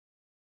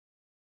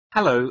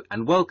Hello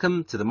and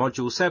welcome to the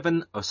Module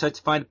 7 of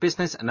Certified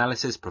Business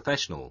Analysis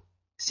Professional,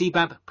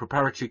 CBAP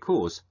preparatory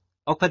course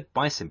offered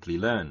by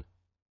Simplilearn.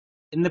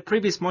 In the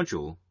previous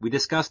module, we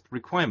discussed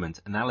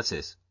requirement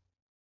analysis.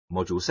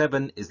 Module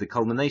 7 is the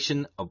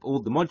culmination of all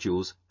the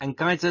modules and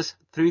guides us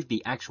through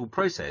the actual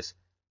process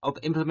of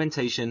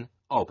implementation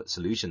of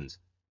solutions.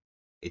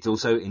 It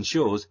also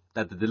ensures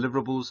that the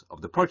deliverables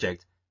of the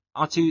project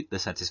are to the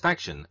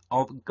satisfaction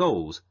of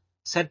goals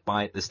set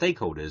by the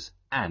stakeholders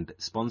and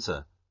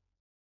sponsor.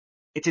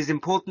 It is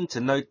important to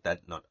note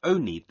that not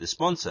only the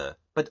sponsor,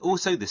 but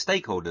also the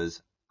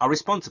stakeholders are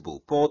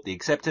responsible for the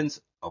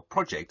acceptance of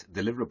project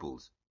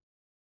deliverables.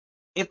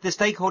 If the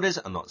stakeholders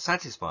are not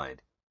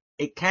satisfied,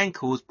 it can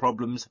cause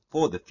problems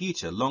for the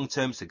future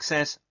long-term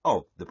success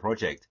of the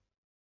project.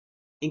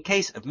 In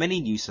case of many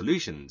new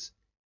solutions,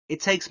 it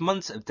takes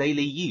months of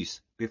daily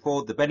use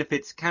before the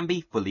benefits can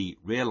be fully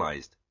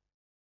realized.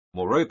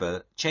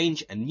 Moreover,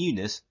 change and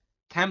newness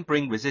can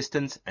bring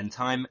resistance and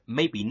time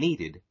may be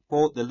needed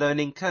for the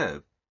learning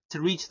curve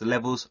to reach the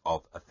levels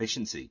of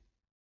efficiency.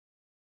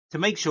 To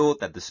make sure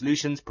that the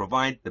solutions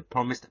provide the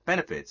promised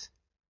benefits,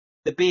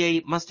 the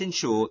BA must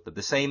ensure that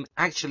the same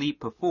actually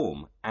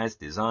perform as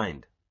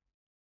designed.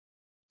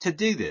 To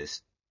do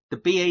this, the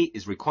BA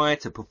is required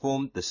to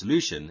perform the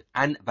solution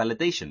and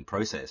validation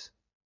process.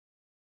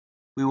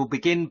 We will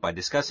begin by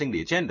discussing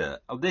the agenda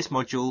of this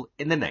module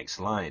in the next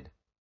slide.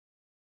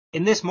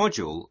 In this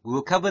module, we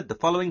will cover the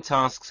following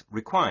tasks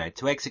required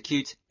to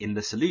execute in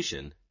the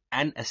solution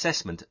and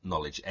assessment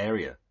knowledge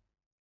area.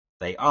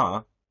 They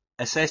are: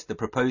 assess the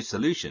proposed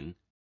solution,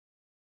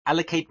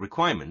 allocate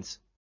requirements,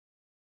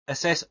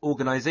 assess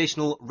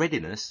organizational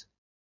readiness,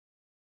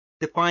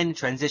 define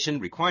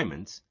transition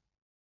requirements,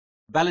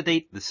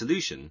 validate the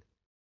solution,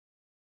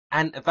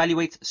 and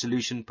evaluate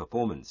solution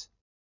performance.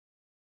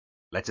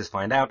 Let us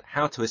find out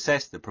how to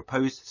assess the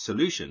proposed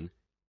solution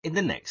in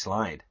the next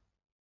slide.